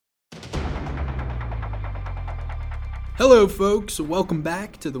Hello, folks. Welcome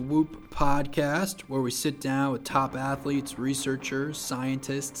back to the Whoop podcast, where we sit down with top athletes, researchers,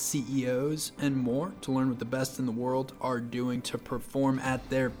 scientists, CEOs, and more to learn what the best in the world are doing to perform at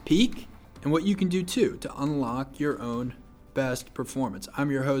their peak and what you can do too to unlock your own best performance. I'm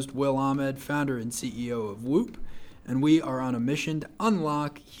your host, Will Ahmed, founder and CEO of Whoop, and we are on a mission to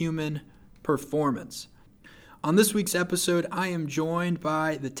unlock human performance. On this week's episode, I am joined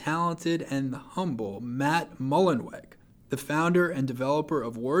by the talented and the humble Matt Mullenweg, the founder and developer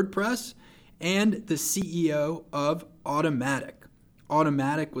of WordPress and the CEO of Automattic.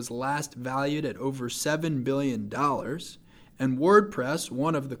 Automattic was last valued at over $7 billion, and WordPress,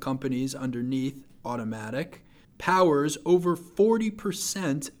 one of the companies underneath Automattic, powers over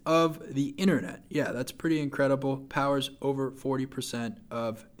 40% of the internet. Yeah, that's pretty incredible. Powers over 40%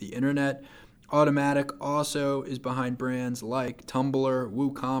 of the internet. Automattic also is behind brands like Tumblr,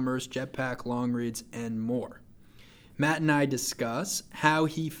 WooCommerce, Jetpack Longreads, and more. Matt and I discuss how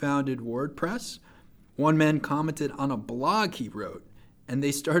he founded WordPress. One man commented on a blog he wrote, and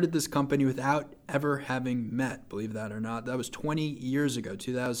they started this company without ever having met, believe that or not. That was 20 years ago,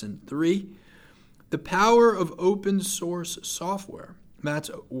 2003. The power of open source software.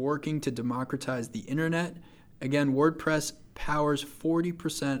 Matt's working to democratize the internet. Again, WordPress powers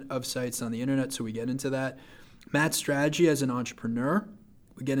 40% of sites on the internet, so we get into that. Matt's strategy as an entrepreneur.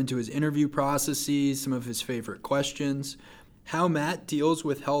 We get into his interview processes, some of his favorite questions, how Matt deals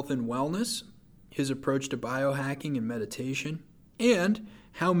with health and wellness, his approach to biohacking and meditation, and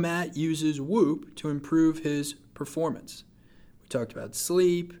how Matt uses Whoop to improve his performance. We talked about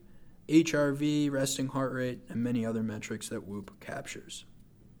sleep, HRV, resting heart rate, and many other metrics that Whoop captures.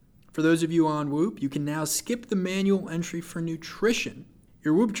 For those of you on Whoop, you can now skip the manual entry for nutrition.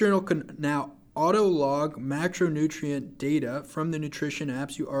 Your Whoop journal can now auto-log macronutrient data from the nutrition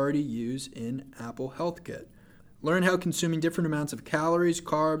apps you already use in Apple Health Kit. Learn how consuming different amounts of calories,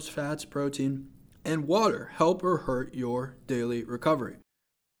 carbs, fats, protein, and water help or hurt your daily recovery.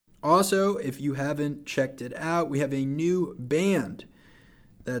 Also, if you haven't checked it out, we have a new band.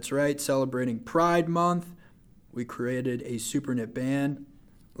 That's right, celebrating Pride Month. We created a super knit band.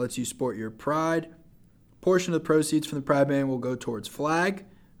 Lets you sport your pride. A portion of the proceeds from the Pride Band will go towards Flag,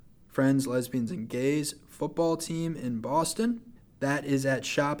 Friends, Lesbians, and Gays football team in Boston. That is at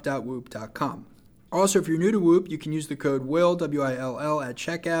shop.whoop.com. Also, if you're new to Whoop, you can use the code WILL, W-I-L-L, at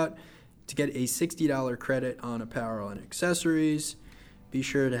checkout to get a $60 credit on apparel and accessories. Be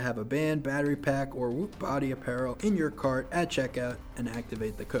sure to have a band, battery pack, or Whoop body apparel in your cart at checkout and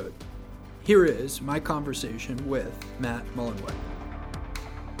activate the code. Here is my conversation with Matt Mullenweg.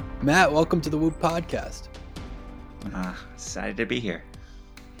 Matt, welcome to the Whoop podcast. Excited to be here.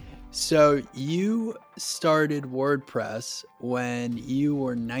 So you started WordPress when you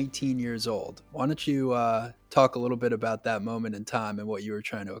were 19 years old. Why don't you talk a little bit about that moment in time and what you were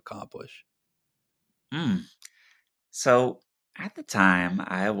trying to accomplish? So at the time,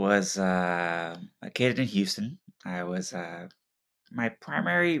 I was a kid in Houston. My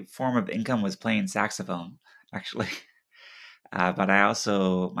primary form of income was playing saxophone, actually. But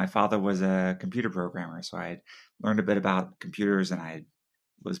my father was a computer programmer, so I learned a bit about computers, and I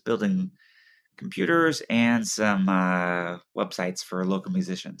was building computers and some websites for local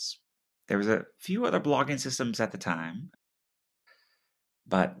musicians. There was a few other blogging systems at the time,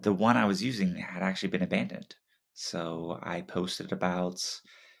 but the one I was using had actually been abandoned. So I posted about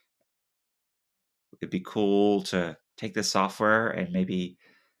it'd be cool to take this software and maybe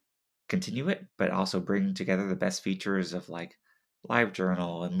continue it, but also bring together the best features of like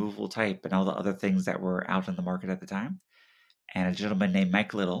LiveJournal and movable type and all the other things that were out in the market at the time. And a gentleman named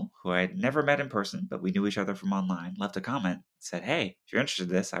Mike Little, who I had never met in person, but we knew each other from online, left a comment, said, "Hey, if you're interested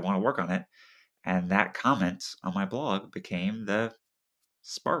in this, I want to work on it." And that comment on my blog became the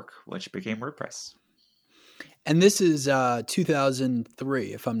spark, which became WordPress. And this is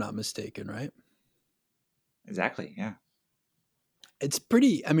 2003, if I'm not mistaken, right? Exactly, yeah. It's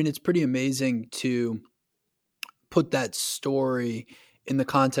pretty amazing to put that story in the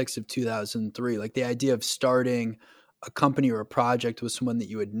context of 2003, like the idea of starting a company or a project with someone that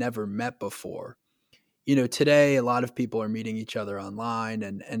you had never met before. You know, today a lot of people are meeting each other online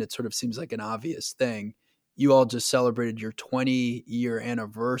and it sort of seems like an obvious thing. You all just celebrated your 20-year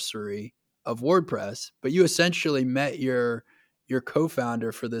anniversary of WordPress, but you essentially met your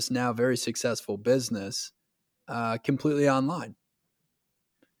co-founder for this now very successful business completely online.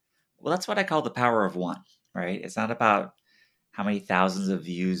 Well, that's what I call the power of one, right? It's not about how many thousands of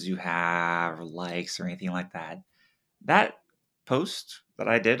views you have or likes or anything like that. That post that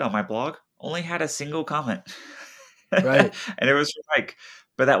I did on my blog only had a single comment. Right. And it was from Mike,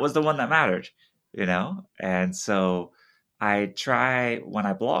 but that was the one that mattered, you know? And so I try when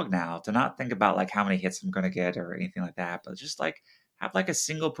I blog now to not think about like how many hits I'm going to get or anything like that, but just like have like a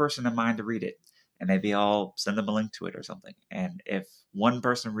single person in mind to read it. And maybe I'll send them a link to it or something. And if one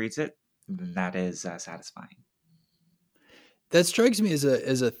person reads it, then that is satisfying. That strikes me as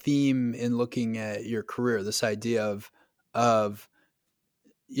a theme in looking at your career. This idea of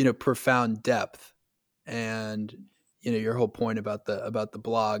profound depth, and your whole point about the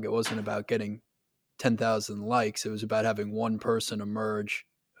blog. It wasn't about getting 10,000 likes. It was about having one person emerge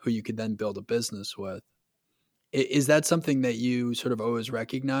who you could then build a business with. Is that something that you sort of always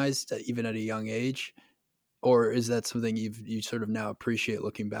recognized, even at a young age, or is that something you sort of now appreciate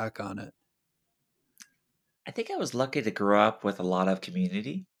looking back on it? I think I was lucky to grow up with a lot of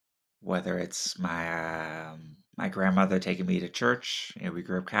community, whether it's my grandmother taking me to church. We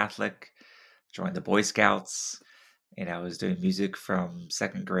grew up Catholic, joined the Boy Scouts. I was doing music from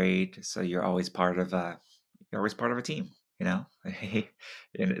second grade, so you're always part of a team. You know,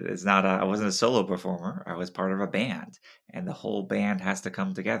 it's not. I wasn't a solo performer. I was part of a band, and the whole band has to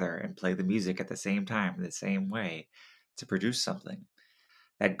come together and play the music at the same time, in the same way, to produce something.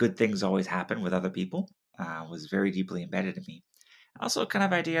 That good things always happen with other people was very deeply embedded in me. Also, kind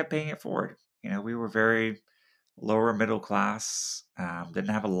of idea of paying it forward. We were very lower middle class. Didn't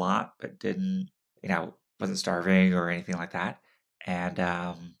have a lot, but didn't wasn't starving or anything like that. And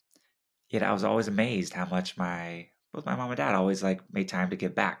I was always amazed how much my both my mom and dad always like made time to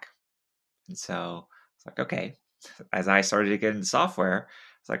give back. And so it's like, okay, as I started to get into software,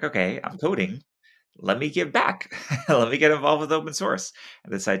 it's like, okay, I'm coding. Let me give back. Let me get involved with open source.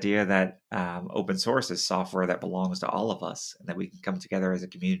 And this idea that open source is software that belongs to all of us and that we can come together as a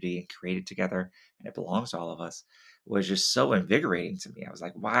community and create it together and it belongs to all of us was just so invigorating to me. I was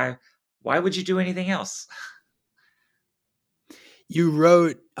like, why would you do anything else? You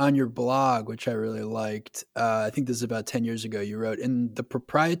wrote on your blog, which I really liked. I think this is about 10 years ago. You wrote, in the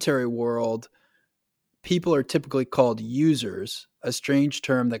proprietary world, people are typically called users, a strange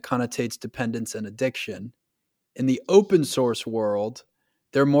term that connotates dependence and addiction. In the open source world,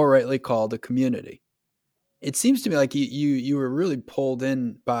 they're more rightly called a community. It seems to me like you were really pulled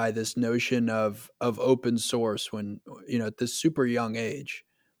in by this notion of open source when at this super young age.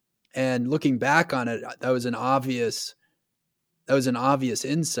 And looking back on it, that was an obvious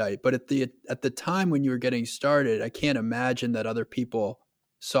insight. But at the time when you were getting started, I can't imagine that other people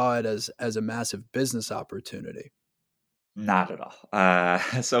saw it as a massive business opportunity. Not at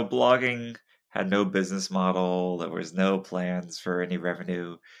all. So blogging had no business model. There was no plans for any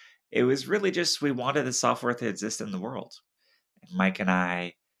revenue. It was really just we wanted the software to exist in the world. And Mike and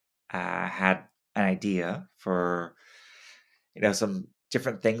I had an idea for some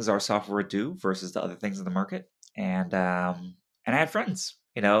different things our software would do versus the other things in the market, and I had friends,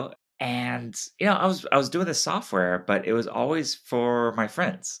 and I was doing this software, but it was always for my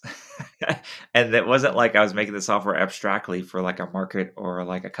friends, and it wasn't like I was making the software abstractly for like a market or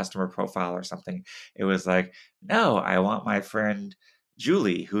like a customer profile or something. It was like, no, I want my friend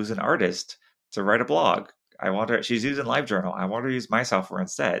Julie, who's an artist, to write a blog. I want her. She's using LiveJournal. I want her to use my software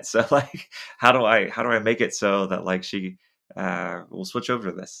instead. So like, how do I make it so that like she will switch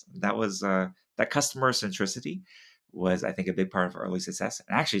over to this? That was that customer centricity was, I think, a big part of early success.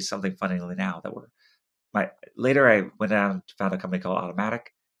 And actually, something funnily now that later I went out and found a company called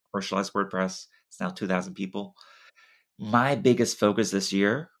Automatic, commercialized WordPress. It's now 2,000 people. My biggest focus this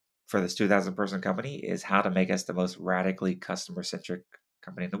year for this 2,000 person company is how to make us the most radically customer centric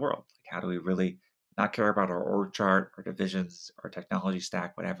company in the world. Like, how do we really not care about our org chart, our divisions, our technology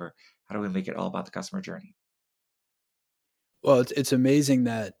stack, whatever? How do we make it all about the customer journey? Well, it's amazing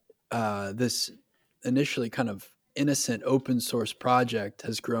that this initially kind of innocent open source project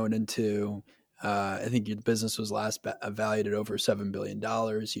has grown into. I think your business was last valued at over $7 billion.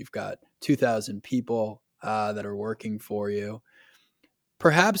 You've got 2,000 people that are working for you.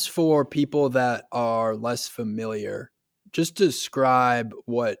 Perhaps for people that are less familiar, just describe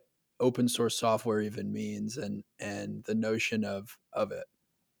what open source software even means and the notion of it.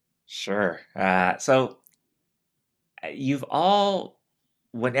 Sure. So you've all,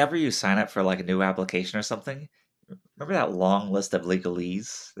 whenever you sign up for like a new application or something, remember that long list of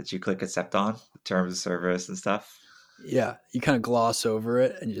legalese that you click accept on, terms of service and stuff? Yeah, you kind of gloss over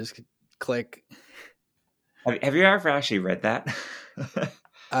it and you just click. Have you ever actually read that?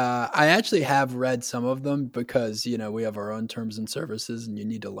 I actually have read some of them because we have our own terms and services, and you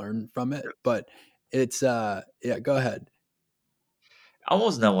need to learn from it. But it's yeah. Go ahead.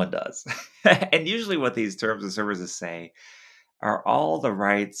 Almost no one does. And usually, what these terms of services say are all the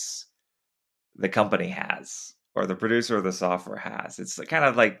rights the company has or the producer of the software has. It's kind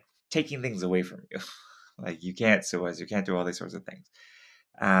of like taking things away from you. Like you can't sue us, you can't do all these sorts of things.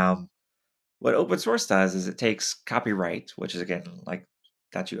 Um, what open source does is it takes copyright, which is again like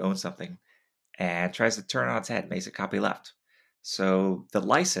that you own something, and tries to turn it on its head, makes it copyleft. So the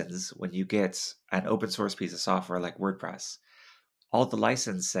license, when you get an open source piece of software like WordPress, all the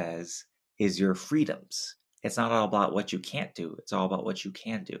license says is your freedoms. It's not all about what you can't do, it's all about what you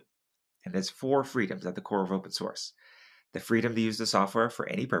can do. And there's 4 freedoms at the core of open source. The freedom to use the software for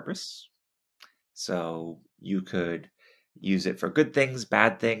any purpose. So you could use it for good things,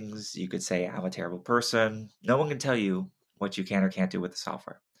 bad things. You could say, I'm a terrible person. No one can tell you what you can or can't do with the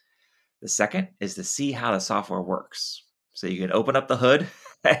software. The second is to see how the software works. So you can open up the hood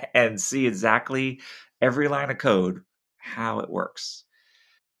and see exactly every line of code, how it works.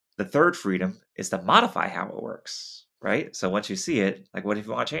 The third freedom is to modify how it works, right? So once you see it, like what if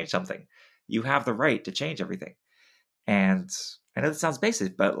you want to change something? You have the right to change everything. And I know that sounds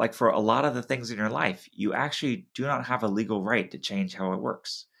basic, but like for a lot of the things in your life, you actually do not have a legal right to change how it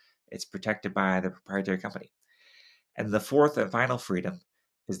works. It's protected by the proprietary company. And the fourth and final freedom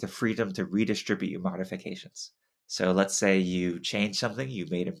is the freedom to redistribute your modifications. So let's say you change something, you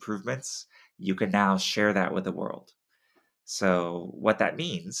made improvements, you can now share that with the world. So what that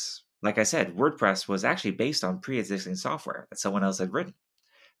means, like I said, WordPress was actually based on pre-existing software that someone else had written,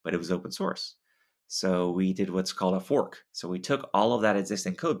 but it was open source. So we did what's called a fork. So we took all of that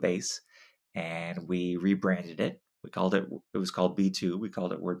existing code base and we rebranded it. It was called B2. We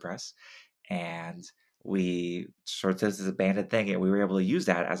called it WordPress. And we sort of this abandoned thing, and we were able to use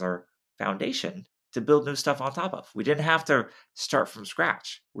that as our foundation to build new stuff on top of. We didn't have to start from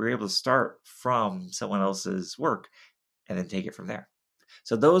scratch. We were able to start from someone else's work and then take it from there.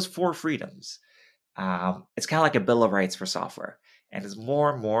 So those 4 freedoms, it's kind of like a bill of rights for software. And as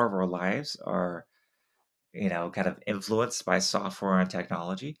more and more of our lives are, kind of influenced by software and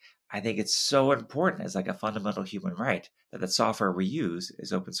technology, I think it's so important as like a fundamental human right that the software we use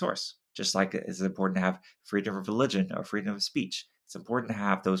is open source. Just like it's important to have freedom of religion or freedom of speech. It's important to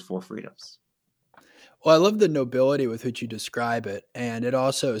have those 4 freedoms. Well, I love the nobility with which you describe it. And it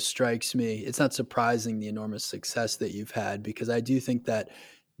also strikes me, it's not surprising the enormous success that you've had, because I do think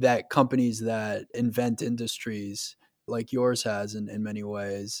that companies that invent industries like yours has in many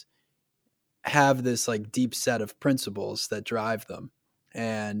ways have this like deep set of principles that drive them.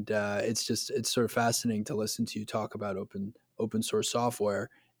 And it's sort of fascinating to listen to you talk about open source software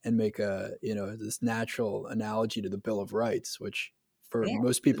and make this natural analogy to the Bill of Rights, which for Yeah,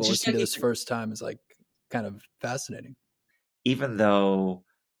 most people just listening like to this first time is like kind of fascinating. even though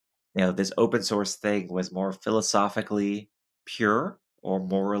this open source thing was more philosophically pure or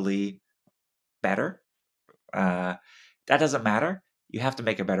morally better, that doesn't matter. You have to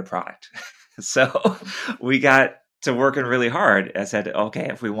make a better product. So we got to working really hard. I said, okay,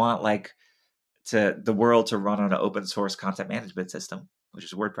 if we want like to the world to run on an open source content management system, which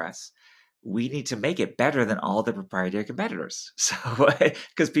is WordPress, we need to make it better than all the proprietary competitors. So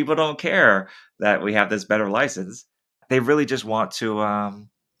because people don't care that we have this better license, they really just want to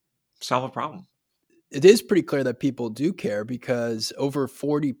solve a problem. It is pretty clear that people do care, because over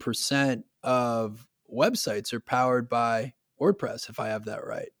 40% of websites are powered by WordPress, if I have that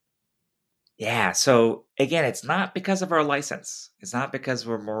right. Yeah. So again, it's not because of our license. It's not because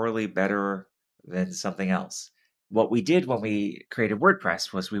we're morally better than something else. What we did when we created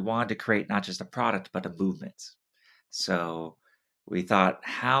WordPress was we wanted to create not just a product, but a movement. So we thought,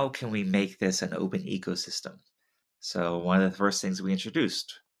 how can we make this an open ecosystem? So one of the first things we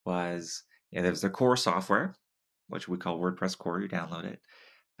introduced was, there's the core software, which we call WordPress Core. You download it.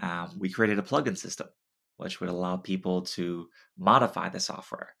 We created a plugin system, which would allow people to modify the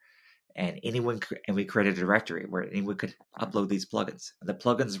software. And we created a directory where anyone could upload these plugins. And the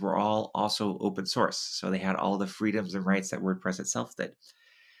plugins were all also open source, so they had all the freedoms and rights that WordPress itself did.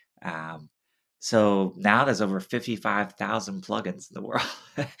 Um, so now there's over 55,000 plugins in the world,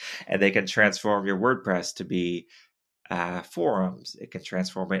 and they can transform your WordPress to be forums. It can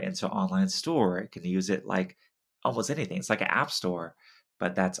transform it into an online store. It can use it like almost anything. It's like an app store,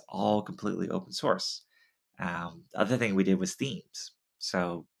 but that's all completely open source. The other thing we did was themes.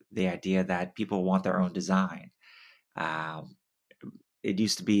 So the idea that people want their own design. Um, it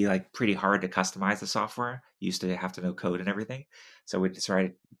used to be like pretty hard to customize the software. You used to have to know code and everything. So we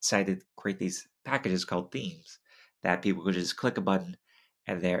decided to create these packages called themes that people could just click a button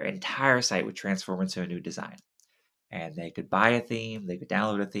and their entire site would transform into a new design. And they could buy a theme, they could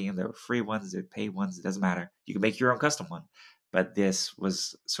download a theme. There were free ones, there were paid ones. It doesn't matter. You can make your own custom one. But this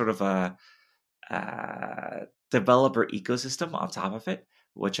was sort of a developer ecosystem on top of it,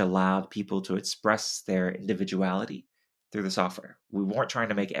 which allowed people to express their individuality through the software. We weren't trying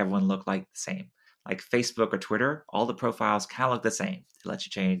to make everyone look like the same. Like Facebook or Twitter, all the profiles kind of look the same. It lets you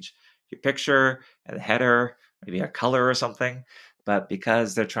change your picture and the header, maybe a color or something. But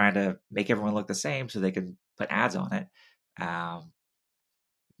because they're trying to make everyone look the same so they can put ads on it, um,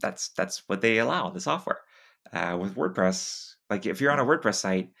 that's what they allow in the software. With WordPress, like if you're on a WordPress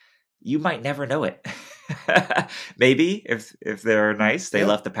site, you might never know it. Maybe if they're nice, they Yeah.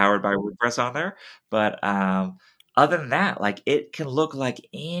 left the powered by WordPress on there. But other than that, like it can look like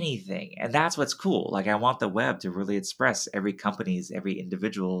anything, and that's what's cool. Like I want the web to really express every company's, every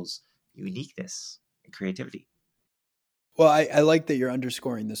individual's uniqueness and creativity. Well, I like that you're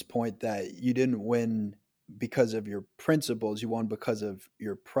underscoring this point that you didn't win because of your principles, you won because of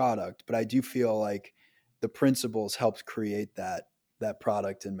your product. But I do feel like the principles helped create that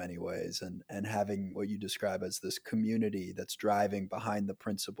product in many ways, and having what you describe as this community that's driving behind the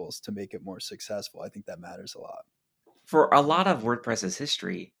principles to make it more successful. I think that matters a lot. For a lot of WordPress's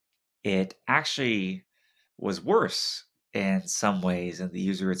history, it actually was worse in some ways in the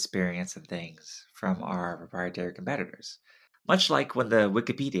user experience and things from our proprietary competitors. Much like when the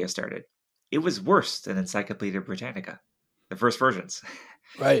Wikipedia started, it was worse than Encyclopedia Britannica, the first versions.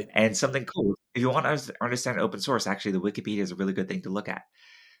 Right. And something cool, if you want to understand open source, actually, the Wikipedia is a really good thing to look at.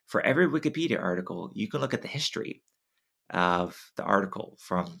 For every Wikipedia article, you can look at the history of the article.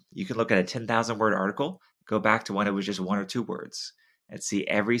 From you can look at a 10,000 word article, go back to when it was just 1 or 2 words, and see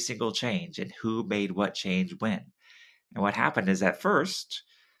every single change and who made what change when. And what happened is at first,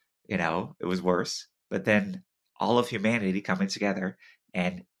 it was worse, but then all of humanity coming together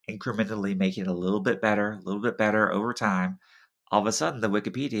and incrementally making it a little bit better over time, all of a sudden the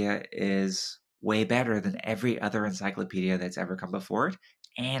Wikipedia is way better than every other encyclopedia that's ever come before it,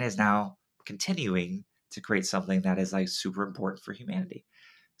 and is now continuing to create something that is like super important for humanity.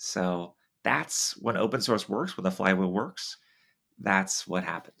 So that's when open source works, when the flywheel works, that's what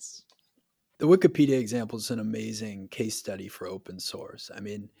happens. The Wikipedia example is an amazing case study for open source. I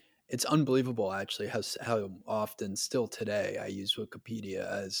mean, it's unbelievable actually how often still today I use Wikipedia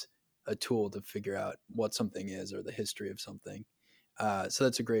as a tool to figure out what something is or the history of something. So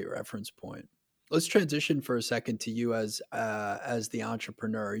that's a great reference point. Let's transition for a second to you as the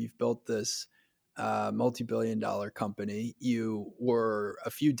entrepreneur. You've built this multi-billion-dollar company. You were a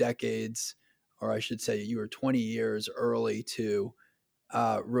few decades, or I should say, you were 20 years early to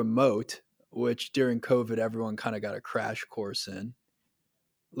remote, which during COVID everyone kind of got a crash course in.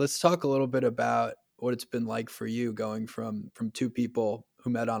 Let's talk a little bit about what it's been like for you going from two people who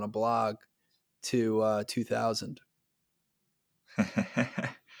met on a blog to 2000.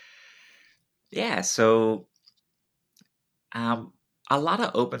 Yeah, so um, a lot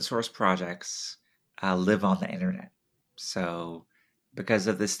of open source projects live on the internet. So, because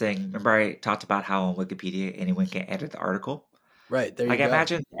of this thing, remember I talked about how on Wikipedia anyone can edit the article? Right, there you Like, I go.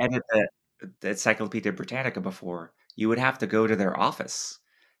 imagine to edit the Encyclopedia Britannica before, you would have to go to their office,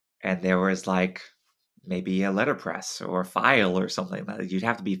 and there was like maybe a letterpress or a file or something that you'd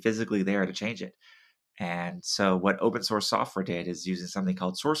have to be physically there to change it. And so, what open source software did is using something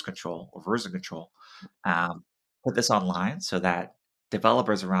called source control or version control, um, put this online so that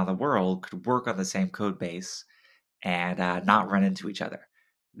developers around the world could work on the same code base and not run into each other.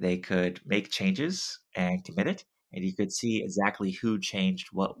 They could make changes and commit it, and you could see exactly who changed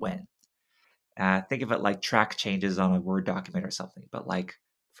what when. Think of it like track changes on a Word document or something, but like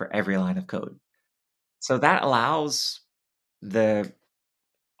for every line of code. So that allows the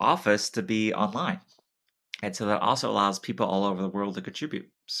office to be online. And so that also allows people all over the world to contribute.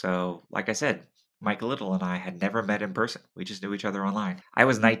 So, like I said, Michael Little and I had never met in person. We just knew each other online. I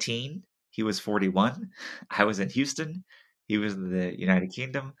was 19, he was 41. I was in Houston, he was in the United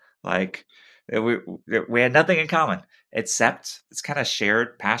Kingdom. Like, we had nothing in common except this kind of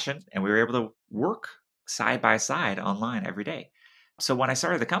shared passion, and we were able to work side by side online every day. So, when I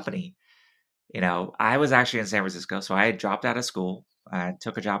started the company, I was actually in San Francisco. So, I had dropped out of school, I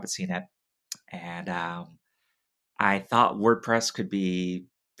took a job at CNET, and I thought WordPress could be.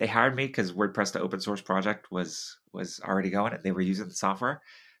 They hired me because WordPress, the open source project, was already going, and they were using the software.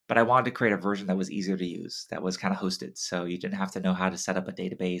 But I wanted to create a version that was easier to use, that was kind of hosted, so you didn't have to know how to set up a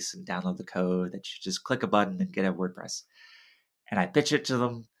database and download the code. That you just click a button and get a WordPress. And I pitched it to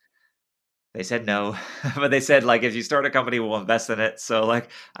them. They said no, but they said like if you start a company, we'll invest in it. So like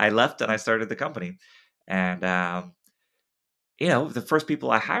I left and I started the company, and the first people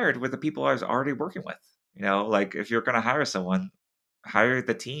I hired were the people I was already working with. Like if you're going to hire someone, hire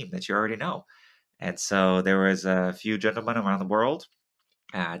the team that you already know. And so there was a few gentlemen around the world,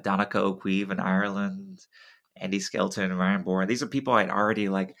 Donica O'Queeve in Ireland, Andy Skelton, Ryan Bourne. These are people I'd already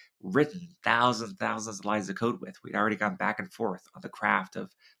like written thousands of lines of code with. We'd already gone back and forth on the craft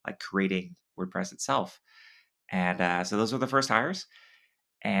of like creating WordPress itself. And so those were the first hires.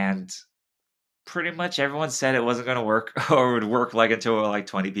 And pretty much everyone said it wasn't going to work or would work like until like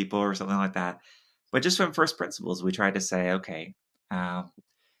 20 people or something like that. But just from first principles, we tried to say, okay, um,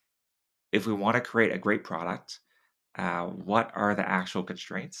 if we want to create a great product, what are the actual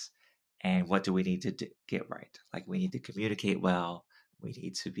constraints and what do we need to get right? Like we need to communicate well. We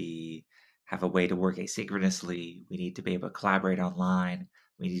need to have a way to work asynchronously. We need to be able to collaborate online.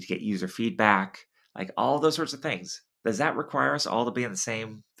 We need to get user feedback, like all those sorts of things. Does that require us all to be in the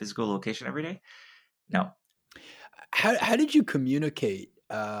same physical location every day? No. How did you communicate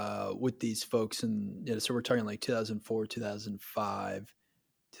with these folks? And so we're talking like 2004, 2005,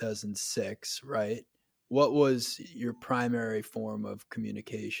 2006, right? What was your primary form of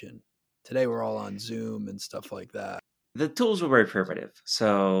communication? Today we're all on Zoom and stuff like that. The tools were very primitive.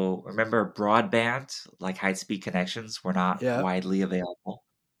 So remember, broadband, like high-speed connections, were not Yeah. widely available.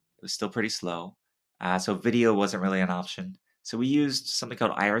 It was still pretty slow. So video wasn't really an option. So we used something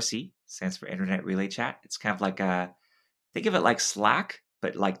called IRC, stands for Internet Relay Chat. It's kind of like think of it like Slack,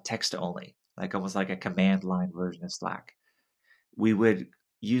 but like text only, like almost like a command line version of Slack. We would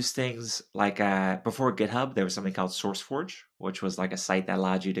use things like before GitHub, there was something called SourceForge, which was like a site that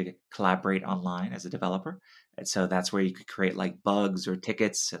allowed you to collaborate online as a developer. And so that's where you could create like bugs or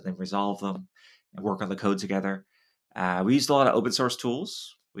tickets and then resolve them and work on the code together. We used a lot of open source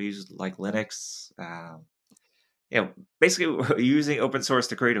tools. We used like Linux, basically using open source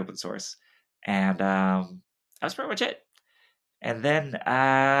to create open source. And that was pretty much it. And then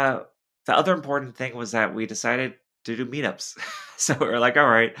the other important thing was that we decided to do meetups. So we're like, all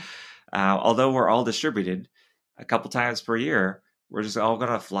right, although we're all distributed a couple times per year, we're just all going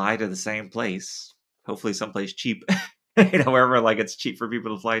to fly to the same place, hopefully someplace cheap, wherever like it's cheap for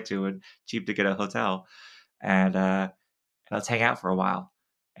people to fly to and cheap to get a hotel. And let's hang out for a while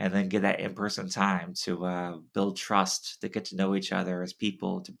and then get that in-person time to build trust, to get to know each other as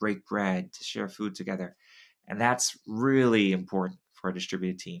people, to break bread, to share food together. And that's really important for a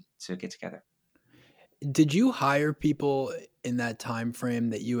distributed team to get together. Did you hire people in that time frame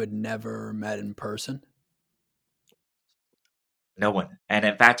that you had never met in person? No one. And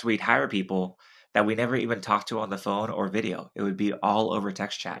in fact, we'd hire people that we never even talked to on the phone or video. It would be all over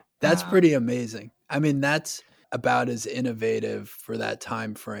text chat. That's pretty amazing. I mean, that's about as innovative for that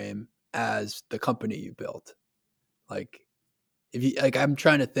time frame as the company you built. Like if you like, I'm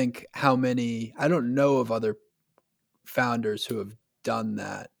trying to think how many. I don't know of other founders who have done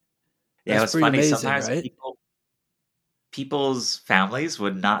that. Yeah, That's it was pretty funny. amazing, Sometimes right? people's families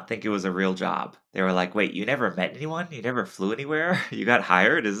would not think it was a real job. They were like, wait, you never met anyone? You never flew anywhere? You got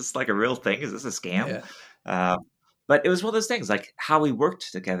hired? Is this like a real thing? Is this a scam? Yeah. Uh, but it was one of those things, like how we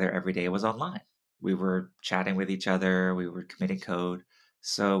worked together every day was online. We were chatting with each other. We were committing code.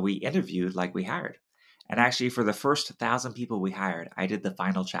 So we interviewed like we hired. And actually, for the first 1,000 people we hired, I did the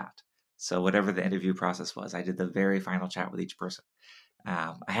final chat. So whatever the interview process was, I did the very final chat with each person.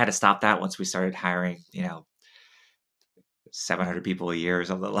 I had to stop that once we started hiring, 700 people a year or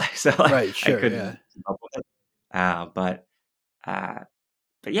something like so. Like, Right. I Sure. couldn't Yeah. keep up with it. Uh, but uh,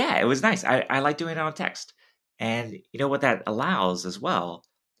 but yeah, it was nice. I like doing it on text, and you know what that allows as well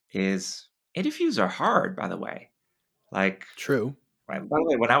is interviews are hard. By the way, like True. by the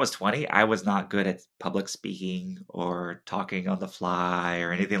way, when I was 20, I was not good at public speaking or talking on the fly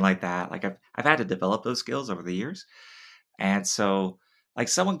or anything like that. Like I've had to develop those skills over the years. And so, like,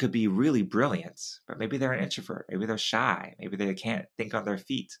 someone could be really brilliant, but maybe they're an introvert, maybe they're shy, maybe they can't think on their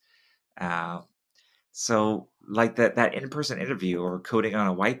feet. Um, so, like that in-person interview or coding on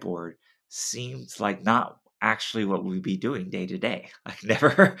a whiteboard seems like not actually what we'd be doing day to day. Like,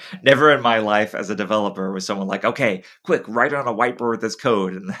 never in my life as a developer was someone like, okay, quick, write on a whiteboard this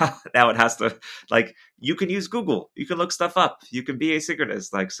code, and now it has to like you can use Google, you can look stuff up, you can be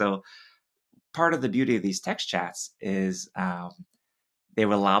asynchronous, like so part of the beauty of these text chats is they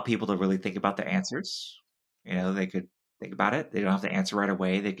will allow people to really think about their answers. They could think about it. They don't have to answer right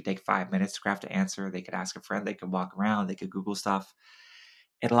away. They could take 5 minutes to craft an answer. They could ask a friend. They could walk around. They could Google stuff.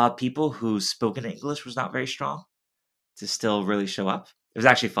 It allowed people whose spoken English was not very strong to still really show up. It was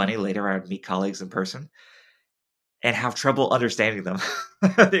actually funny. Later, I would meet colleagues in person and have trouble understanding them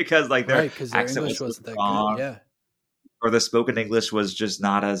because like their Right. Because their accent English was so wasn't that good. strong Yeah. or the spoken English was just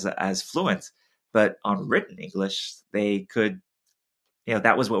not as fluent. But on written English, they could,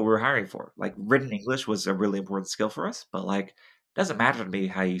 that was what we were hiring for. Like written English was a really important skill for us, but like it doesn't matter to me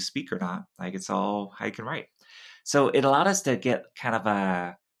how you speak or not. Like it's all how you can write. So it allowed us to get kind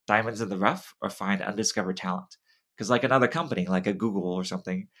of diamonds in the rough or find undiscovered talent. Because like another company, like a Google or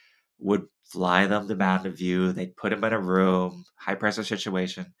something, would fly them to Mountain View. They'd put them in a room, high pressure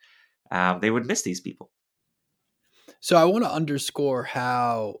situation. They would miss these people. So I want to underscore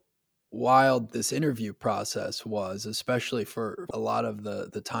how wild this interview process was, especially for a lot of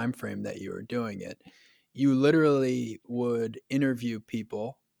the time frame that you were doing it. You literally would interview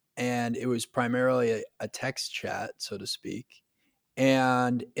people, and it was primarily a text chat, so to speak.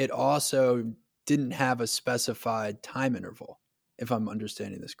 And it also didn't have a specified time interval, if I'm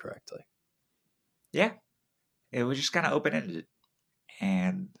understanding this correctly. Yeah, it was just kind of open ended,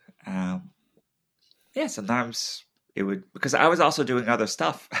 and um, yeah, sometimes it would, because I was also doing other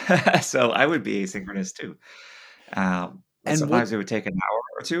stuff, so I would be asynchronous too. But And what, sometimes it would take an hour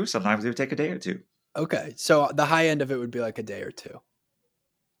or two. Sometimes it would take a day or two. okay, so the high end of it would be like a day or two.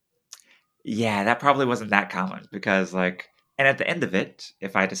 Yeah, that probably wasn't that common because, like, and at the end of it,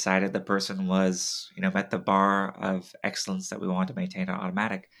 if I decided the person was, met the bar of excellence that we want to maintain on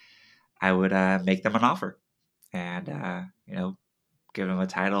automatic, I would make them an offer and, give them a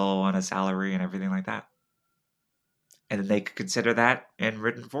title and a salary and everything like that. And then they could consider that in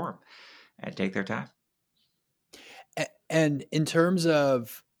written form and take their time. And in terms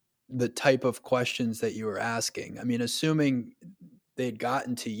of the type of questions that you were asking, I mean, assuming they'd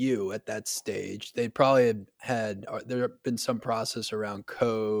gotten to you at that stage, they'd probably had there had been some process around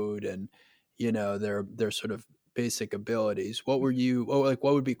code and their sort of basic abilities. What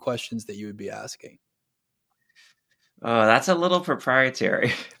would be questions that you would be asking? Oh, that's a little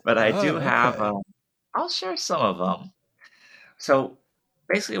proprietary, but I do Oh, have, okay. I'll share some of them. So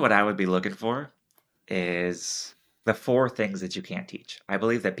basically, what I would be looking for is the four things that you can't teach. I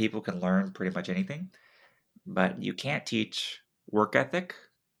believe that people can learn pretty much anything, but you can't teach work ethic,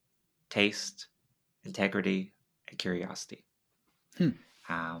 taste, integrity, and curiosity. Hmm.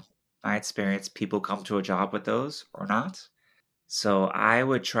 Um, my experience, people come to a job with those or not. So I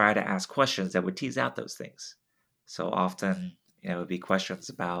would try to ask questions that would tease out those things. So often, it would be questions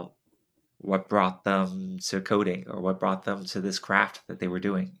about what brought them to coding or what brought them to this craft that they were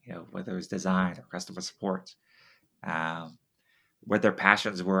doing, whether it was design or customer support, um, what their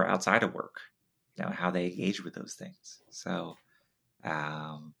passions were outside of work, how they engage with those things. So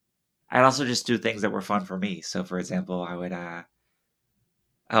I'd also just do things that were fun for me. So, for example, I would,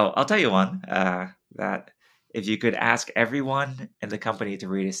 I'll tell you one that if you could ask everyone in the company to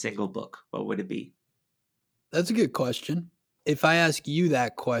read a single book, what would it be? That's a good question. If I ask you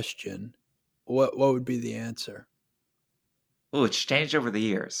that question, what would be the answer? Oh, it's changed over the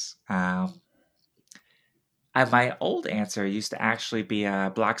years. My old answer used to actually be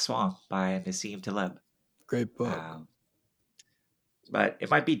Black Swan by Nassim Taleb. Great book. Um, but it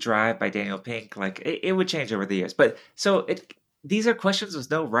might be Drive by Daniel Pink. Like it would change over the years. But so these are questions with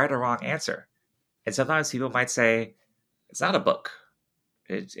no right or wrong answer. And sometimes people might say it's not a book.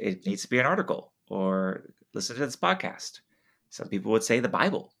 It needs to be an article or listen to this podcast. Some people would say the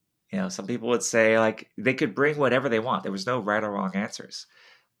Bible. Some people would say like they could bring whatever they want. There was no right or wrong answers.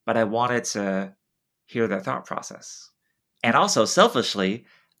 But I wanted to hear their thought process. And also selfishly,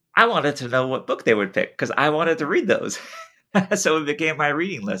 I wanted to know what book they would pick because I wanted to read those. So it became my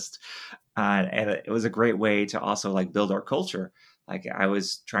reading list. And it was a great way to also like build our culture. Like I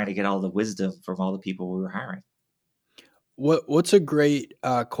was trying to get all the wisdom from all the people we were hiring. What's a great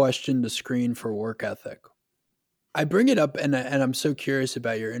question to screen for work ethic? I bring it up, and I'm so curious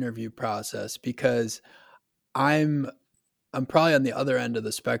about your interview process because I'm I'm probably on the other end of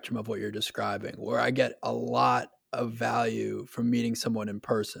the spectrum of what you're describing, where I get a lot of value from meeting someone in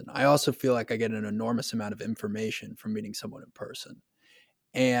person. I also feel like I get an enormous amount of information from meeting someone in person.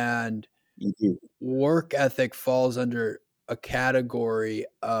 And You do. work ethic falls under a category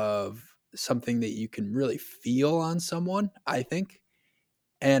of something that you can really feel on someone, I think.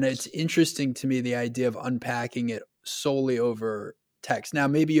 And it's interesting to me the idea of unpacking it solely over text. Now,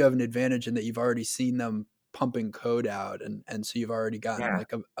 maybe you have an advantage in that you've already seen them pumping code out, and so you've already gotten Yeah.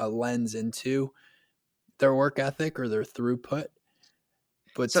 like a lens into their work ethic or their throughput.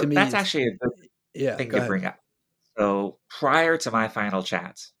 But to So me, that's it's actually a good yeah. thing Go to ahead. bring up. So prior to my final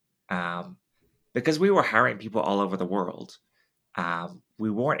chat, um, because we were hiring people all over the world, we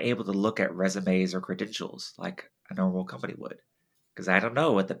weren't able to look at resumes or credentials like a normal company would. Because I don't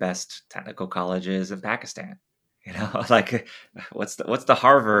know what the best technical college is in Pakistan. Like what's the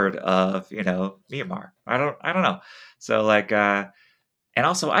Harvard of Myanmar? I don't know. So like, and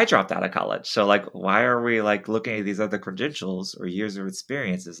also I dropped out of college. So like, why are we like looking at these other credentials or years of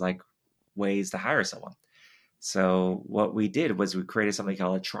experience as like ways to hire someone? So what we did was we created something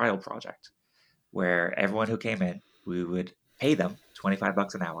called a trial project, where everyone who came in, we would pay them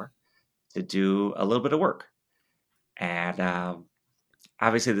 $25 an hour to do a little bit of work. And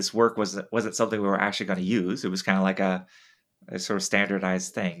obviously this work wasn't something we were actually going to use. It was kind of like a sort of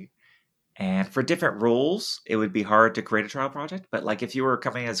standardized thing. And for different roles, it would be hard to create a trial project. But like if you were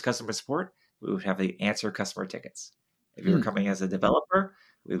coming as customer support, we would have the answer customer tickets. If you were Hmm. coming as a developer,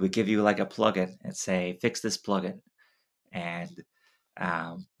 we would give you like a plugin and say, fix this plugin. And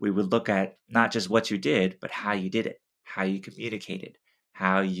we would look at not just what you did, but how you did it, how you communicated,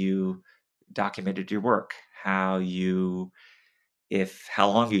 how you documented your work, how long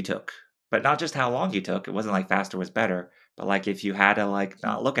you took, but not just how long you took. It wasn't like faster was better, but like if you had to like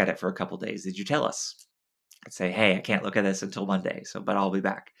not look at it for a couple days, did you tell us? I'd say, hey, I can't look at this until Monday, but I'll be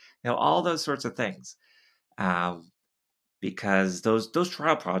back. All those sorts of things, um, because those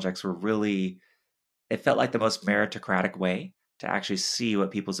trial projects were really, it felt like the most meritocratic way to actually see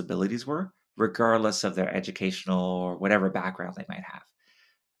what people's abilities were, regardless of their educational or whatever background they might have.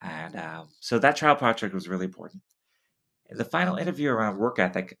 And so that trial project was really important. The final interview around work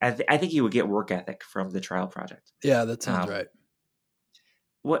ethic, I think you would get work ethic from the trial project. Yeah, that sounds Um, right.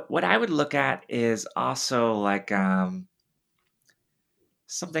 what I would look at is also like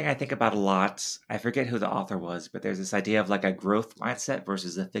something I think about a lot. I forget who the author was, but there's this idea of like a growth mindset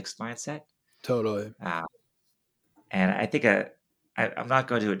versus a fixed mindset. Totally. Uh, and I think I'm not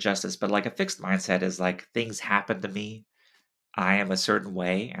going to do it justice, but like a fixed mindset is like things happen to me. I am a certain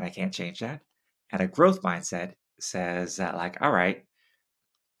way and I can't change that. And a growth mindset says that like, all right,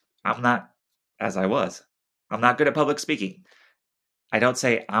 I'm not as I was. I'm not good at public speaking. I don't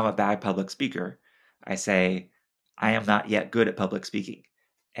say I'm a bad public speaker. I say I am not yet good at public speaking.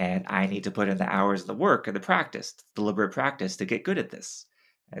 And I need to put in the hours and the work and the practice, deliberate practice to get good at this.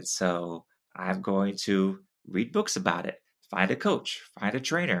 And so I'm going to read books about it, find a coach, find a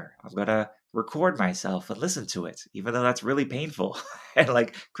trainer. I'm going to record myself and listen to it, even though that's really painful, and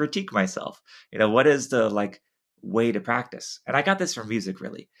like critique myself. What is the like way to practice? And I got this from music,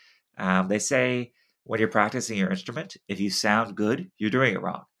 really. They say when you're practicing your instrument, if you sound good, you're doing it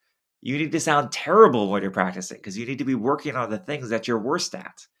wrong. You need to sound terrible when you're practicing because you need to be working on the things that you're worst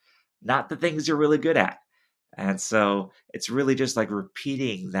at, not the things you're really good at. And so it's really just like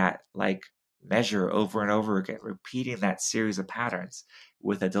repeating that like measure over and over again, repeating that series of patterns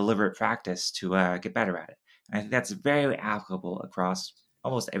with a deliberate practice to get better at it. And I think that's very applicable across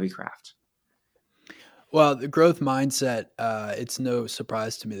almost every craft. Well, the growth mindset, it's no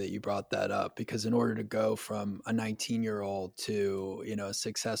surprise to me that you brought that up because in order to go from a 19-year-old to, a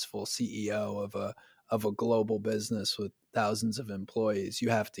successful CEO of a global business with thousands of employees, you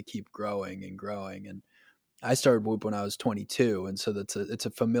have to keep growing and growing. And I started Whoop when I was 22, and so it's a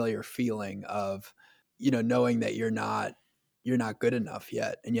familiar feeling of, knowing that you're not good enough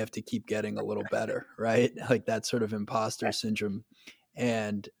yet and you have to keep getting a little better, right? Like that sort of imposter syndrome.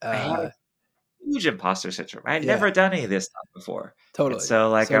 And I had huge imposter syndrome. I had yeah, never done any of this stuff before. And totally. so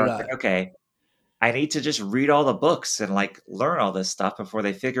like So I did was I. like, okay, I need to just read all the books and like learn all this stuff before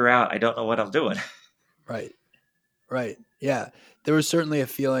they figure out I don't know what I'm doing. Right. Right. Yeah. There was certainly a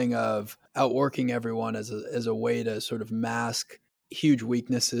feeling of outworking everyone as a way to sort of mask huge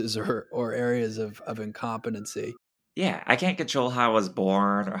weaknesses or areas of incompetency. Yeah, I can't control how I was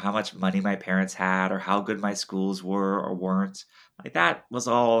born or how much money my parents had or how good my schools were or weren't. Like that was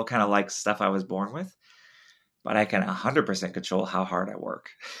all kind of like stuff I was born with, but I can 100% control how hard I work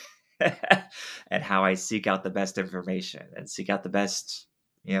and how I seek out the best information and seek out the best,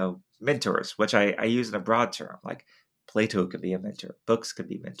 mentors, which I use in a broad term. Like Plato could be a mentor, books could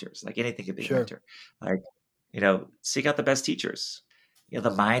be mentors, like anything could be a Sure. mentor. Like, seek out the best teachers.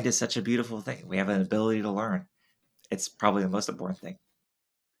 The mind is such a beautiful thing. We have an ability to learn. It's probably the most important thing.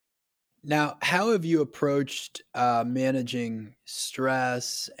 Now, how have you approached managing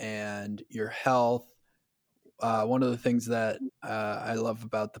stress and your health? One of the things that I love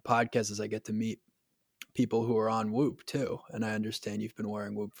about the podcast is I get to meet people who are on Whoop too, and I understand you've been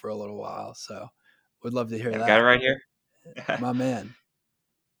wearing Whoop for a little while, so would love to hear I've got it that, right here. my man.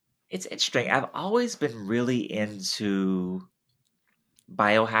 It's interesting. I've always been really into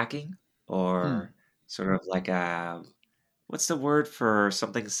biohacking Hmm. or sort of like what's the word for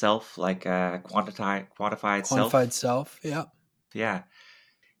something self, like quantified self? Quantified self, yeah. Yeah.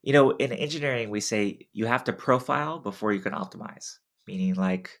 In engineering, we say you have to profile before you can optimize, meaning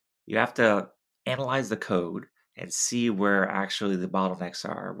like you have to analyze the code and see where actually the bottlenecks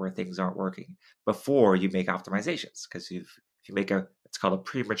are, where things aren't working before you make optimizations. Because if you make it's called a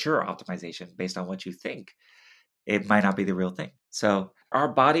premature optimization based on what you think, it might not be the real thing. So our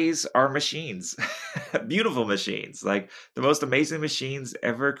bodies are machines, beautiful machines, like the most amazing machines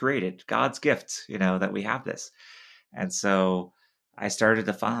ever created. God's gift, that we have this. And so I started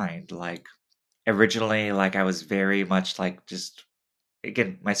to find like originally, like I was very much like just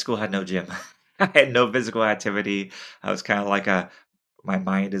again, my school had no gym. I had no physical activity. I was kind of like my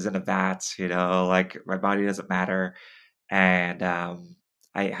mind is in a vat, like my body doesn't matter. And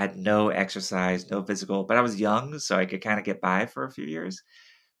I had no exercise, no physical, but I was young, so I could kind of get by for a few years.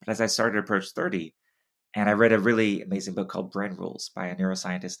 But as I started to approach 30, and I read a really amazing book called Brain Rules by a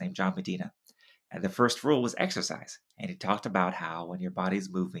neuroscientist named John Medina. And the first rule was exercise. And he talked about how when your body's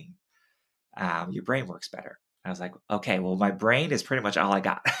moving, your brain works better. I was like, okay, well, my brain is pretty much all I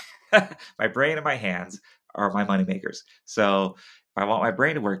got. My brain and my hands are my money makers. So if I want my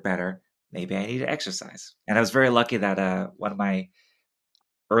brain to work better, maybe I need to exercise. And I was very lucky that one of my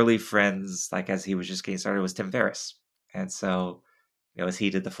early friends, like as he was just getting started, was Tim Ferriss. And so, as he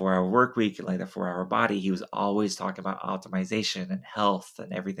did the 4-hour work week and like the 4-hour body, he was always talking about optimization and health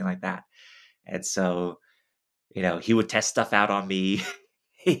and everything like that. And so, he would test stuff out on me.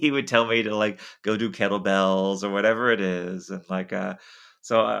 He would tell me to like go do kettlebells or whatever it is. And like,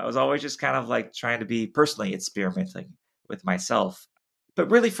 so I was always just kind of like trying to be personally experimenting with myself,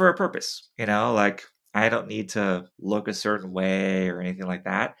 but really for a purpose, like I don't need to look a certain way or anything like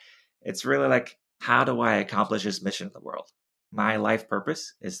that. It's really like, how do I accomplish this mission in the world? My life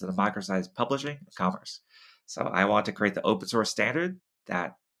purpose is to democratize publishing and commerce. So I want to create the open source standard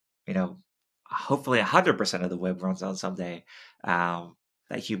that, you know, hopefully 100% of the web runs on someday,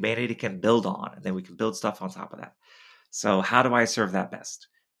 that humanity can build on, and then we can build stuff on top of that. So how do I serve that best?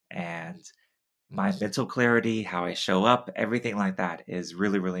 And my mental clarity, how I show up, everything like that is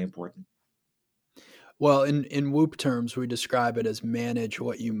really, really important. Well, in Whoop terms, we describe it as manage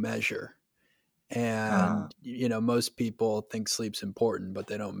what you measure. Uh, And, most people think sleep's important, but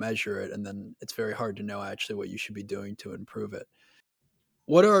they don't measure it. And then it's very hard to know actually what you should be doing to improve it.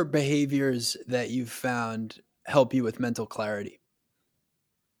 What are behaviors that you've found help you with mental clarity?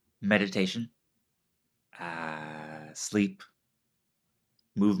 Meditation, sleep,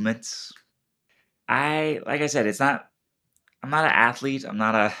 movements. Like I said, I'm not an athlete. I'm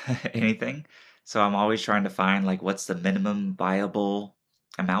not a anything. So I'm always trying to find like what's the minimum viable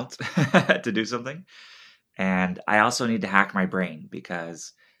amount to do something. And I also need to hack my brain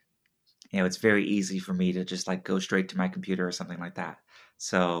because it's very easy for me to just like go straight to my computer or something like that.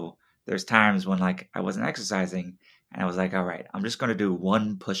 So there's times when like I wasn't exercising and I was like, all right, I'm just going to do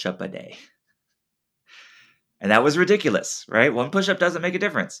one push up a day. And that was ridiculous, right? One push up doesn't make a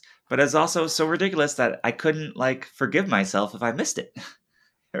difference, but it's also so ridiculous that I couldn't like forgive myself if I missed it.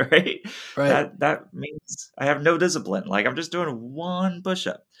 Right? Right. That means I have no discipline. Like I'm just doing one push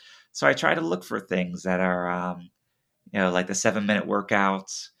up. So I try to look for things that are like the 7-minute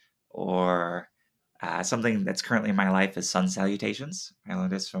workouts or something that's currently in my life is sun salutations. I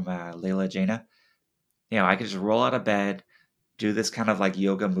learned this from Leila Jaina. I could just roll out of bed, do this kind of like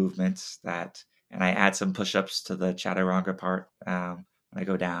yoga movements and I add some push-ups to the chaturanga part when I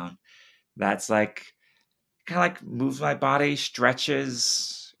go down. That's like kind of like moves my body,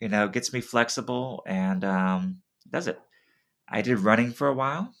 stretches, gets me flexible, and does it. I did running for a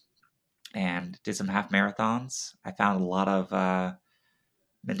while and did some half marathons. I found a lot of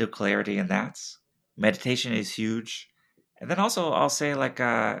mental clarity in that. Meditation is huge. And then also I'll say like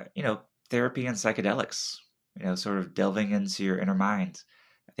therapy and psychedelics, sort of delving into your inner mind,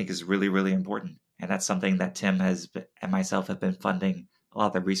 I think is really, really important. And that's something that Tim and myself have been funding a lot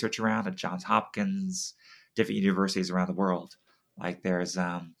of the research around at Johns Hopkins, different universities around the world. Like there's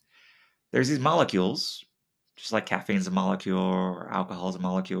these molecules, just like caffeine's a molecule or alcohol's a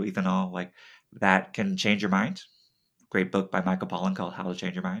molecule, ethanol, like that can change your mind. Great book by Michael Pollan called How to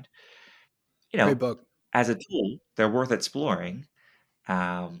Change Your Mind. You Great know, book. as a tool, they're worth exploring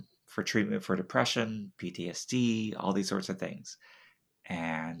for treatment for depression, PTSD, all these sorts of things.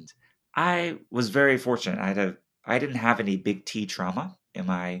 And I was very fortunate. I didn't have any big T trauma in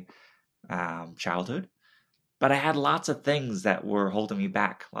my childhood, but I had lots of things that were holding me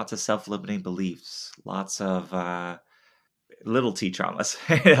back. Lots of self-limiting beliefs. Lots of little T traumas.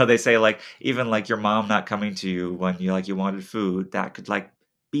 They say like even like your mom not coming to you when you wanted food. That could like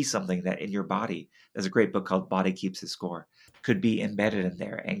be something that in your body. There's a great book called Body Keeps Its Score. Could be embedded in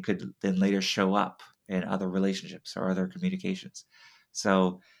there and could then later show up in other relationships or other communications.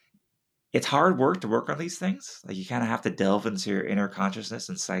 So it's hard work to work on these things. Like you kind of have to delve into your inner consciousness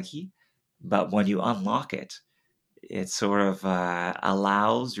and psyche. But when you unlock it, it sort of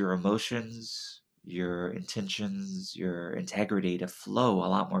allows your emotions, your intentions, your integrity to flow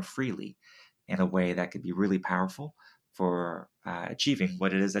a lot more freely in a way that could be really powerful for achieving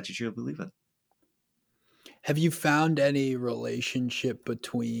what it is that you truly believe in. Have you found any relationship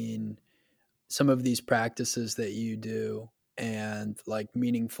between some of these practices that you do and like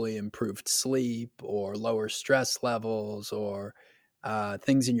meaningfully improved sleep or lower stress levels or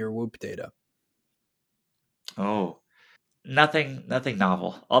things in your Whoop data? Oh, nothing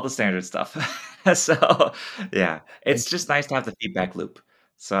novel. All the standard stuff. So, yeah, it's Like, just nice to have the feedback loop.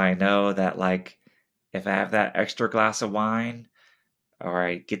 So I know that, like, if I have that extra glass of wine, or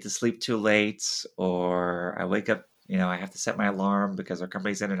I get to sleep too late, or I wake up, I have to set my alarm because our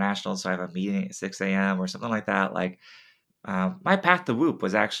company's international, so I have a meeting at 6 a.m. or something like that. Like, my path to Whoop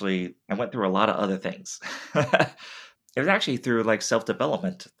was actually, I went through a lot of other things. It was actually through like self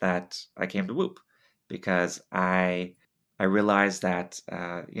development that I came to Whoop, because I realized that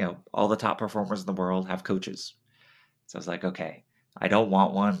all the top performers in the world have coaches. So I was like, okay, I don't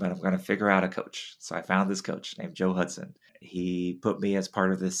want one, but I'm going to figure out a coach. So I found this coach named Joe Hudson. He put me as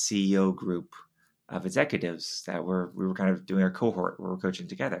part of the CEO group of executives that we were kind of doing a cohort where we're coaching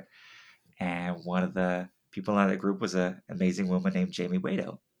together. And one of the people in that group was an amazing woman named Jamie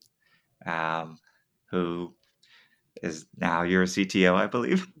Wado, um, who is now your CTO, I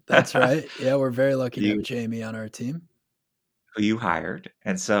believe. that's right. Yeah, we're very lucky to have you Jamie on our team. who you hired.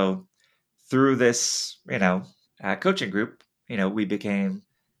 And so through this, coaching group, we became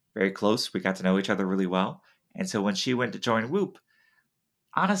very close. We got to know each other really well. And so when she went to join Whoop,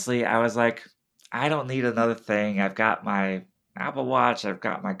 honestly, I was like, I don't need another thing. I've got my Apple Watch, I've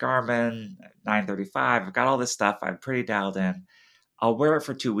got my Garmin 935, I've got all this stuff. I'm pretty dialed in. I'll wear it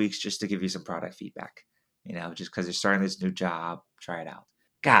for 2 weeks just to give you some product feedback, just because you're starting this new job, try it out.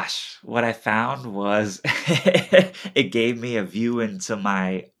 Gosh, what I found was it gave me a view into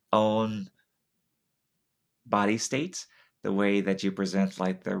my own body state, the way that you present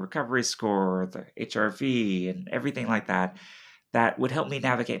like the recovery score, the HRV, and everything like that, that would help me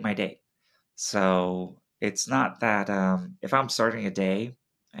navigate my day. So it's not that if I'm starting a day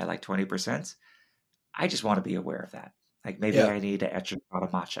at like 20%, I just want to be aware of that. Like maybe Yeah. I need an extra shot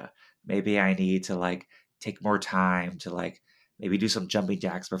of matcha. Maybe I need to like take more time to like maybe do some jumping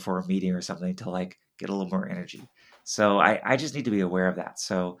jacks before a meeting or something to like get a little more energy. So I just need to be aware of that.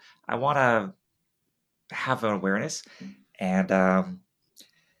 So I want to have an awareness, and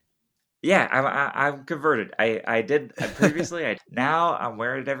yeah, I'm converted. I did previously. Now I'm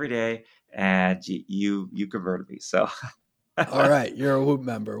wearing it every day, and you converted me. So All right, you're a Whoop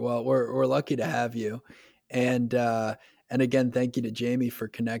member. Well, we're lucky to have you, and again, thank you to Jamie for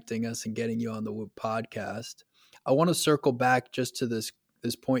connecting us and getting you on the Whoop podcast. I want to circle back just to this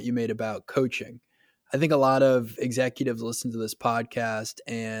point you made about coaching. I think a lot of executives listen to this podcast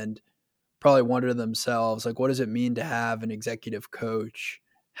and probably wonder to themselves, like, what does it mean to have an executive coach?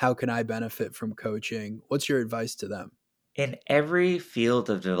 How can I benefit from coaching? What's your advice to them? in every field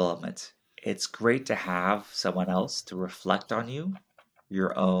of development, it's great to have someone else to reflect on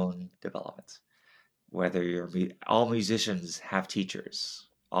your own development. Whether all musicians have teachers,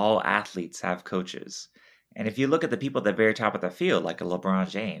 all athletes have coaches. And if you look at the people at the very top of the field, like a LeBron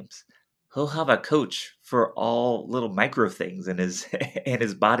James, he'll have a coach for all little micro things in his in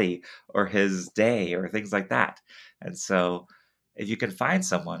his body or his day or things like that. And so if you can find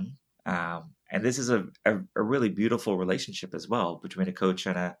someone, and this is a really beautiful relationship as well between a coach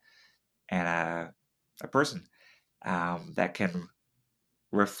and a person, that can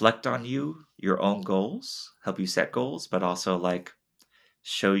reflect on your own goals, help you set goals, but also like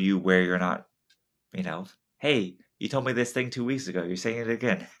show you where you're not, hey, you told me this thing 2 weeks ago, you're saying it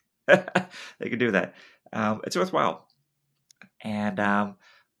again. They can do that. It's worthwhile. And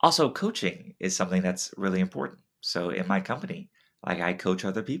also, coaching is something that's really important. So in my company, like I coach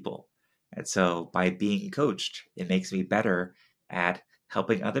other people. And so by being coached, it makes me better at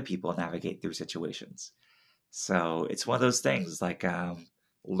helping other people navigate through situations. So it's one of those things like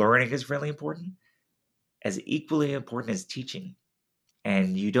learning is really important, as equally important as teaching.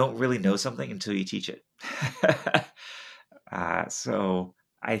 And you don't really know something until you teach it. So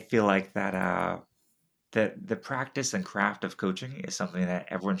I feel like that the practice and craft of coaching is something that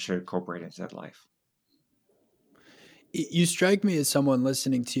everyone should incorporate into their life. You strike me as someone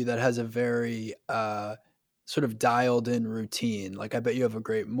listening to you that has a very sort of dialed in routine. Like, I bet you have a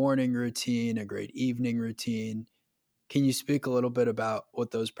great morning routine, a great evening routine. Can you speak a little bit about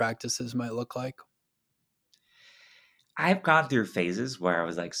what those practices might look like? I've gone through phases where I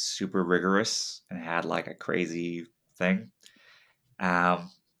was like super rigorous and had like a crazy thing. I'm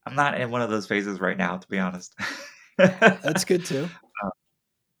not in one of those phases right now, to be honest. That's good too.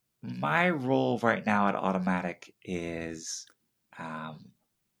 My role right now at Automatic is um,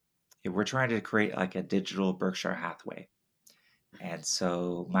 we're trying to create like a digital Berkshire Hathaway. And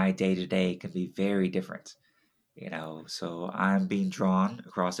so my day to day can be very different, So I'm being drawn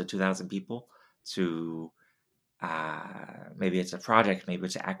across the 2,000 people to maybe it's a project, maybe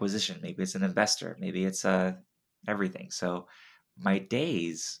it's an acquisition, maybe it's an investor, maybe it's everything. So my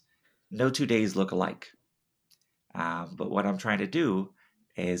days, no 2 days look alike. But what I'm trying to do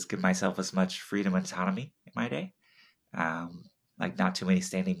is give myself as much freedom and autonomy in my day. Like not too many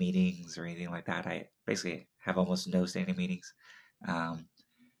standing meetings or anything like that. I basically have almost no standing meetings.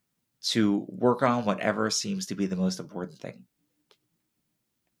 To work on whatever seems to be the most important thing.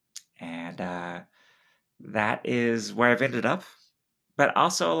 And that is where I've ended up. But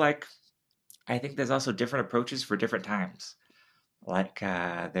also, like, I think there's also different approaches for different times. Like,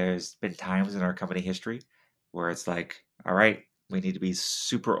 there's been times in our company history where it's like, all right, we need to be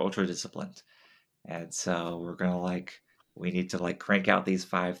super ultra disciplined. And so we need to crank out these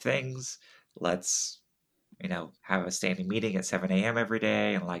 5 things. Let's, have a standing meeting at 7 a.m. every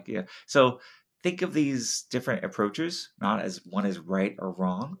day. And so think of these different approaches, not as one is right or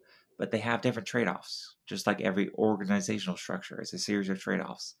wrong, but they have different trade-offs. Just like every organizational structure, it's a series of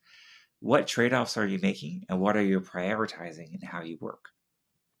trade-offs. What trade-offs are you making, and what are you prioritizing in how you work?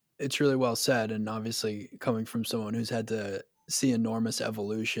 It's really well said. And obviously coming from someone who's had to see enormous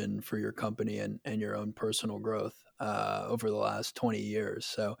evolution for your company and your own personal growth over the last 20 years.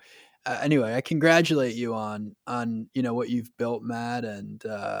 So anyway, I congratulate you on what you've built, Matt, and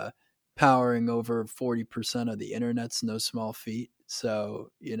powering over 40% of the internet's no small feat. So,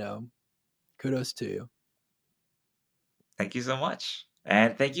 kudos to you. Thank you so much.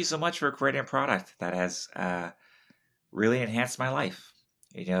 And thank you so much for creating a product that has really enhanced my life.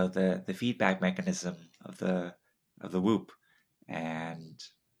 The feedback mechanism of the Whoop. And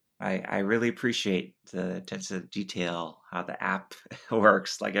I really appreciate the attention to detail, how the app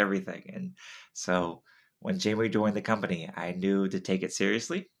works, like everything. And so when Jamie joined the company, I knew to take it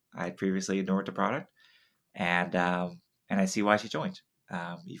seriously. I had previously ignored the product, and I see why she joined.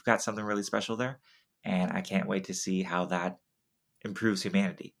 You've got something really special there, and I can't wait to see how that improves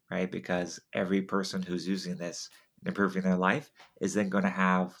humanity, right? Because every person who's using this and improving their life is then going to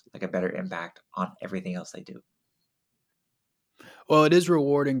have like a better impact on everything else they do. Well, it is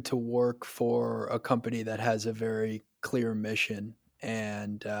rewarding to work for a company that has a very clear mission,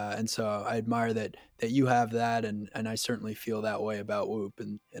 and so I admire that you have that, and I certainly feel that way about Whoop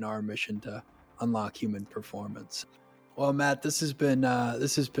and our mission to unlock human performance. Well, Matt, this has been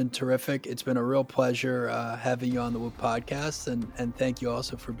terrific. It's been a real pleasure having you on the Whoop podcast, and thank you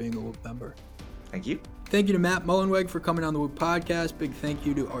also for being a Whoop member. Thank you. Thank you to Matt Mullenweg for coming on the Whoop podcast. Big thank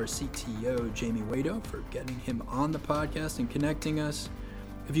you to our CTO, Jamie Wado, for getting him on the podcast and connecting us.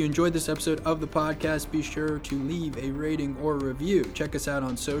 If you enjoyed this episode of the podcast, be sure to leave a rating or review. Check us out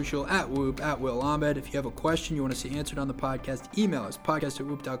on social at Whoop, at Will Ahmed. If you have a question you want to see answered on the podcast, email us,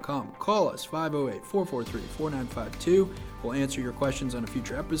 podcast@whoop.com. Call us, 508-443-4952. We'll answer your questions on a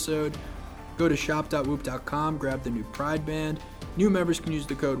future episode. Go to shop.whoop.com, grab the new Pride Band. New members can use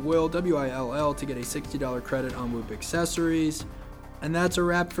the code WILL, WILL, to get a $60 credit on Whoop accessories. And that's a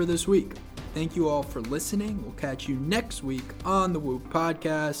wrap for this week. Thank you all for listening. We'll catch you next week on the Whoop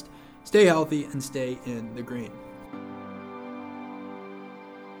podcast. Stay healthy and stay in the green.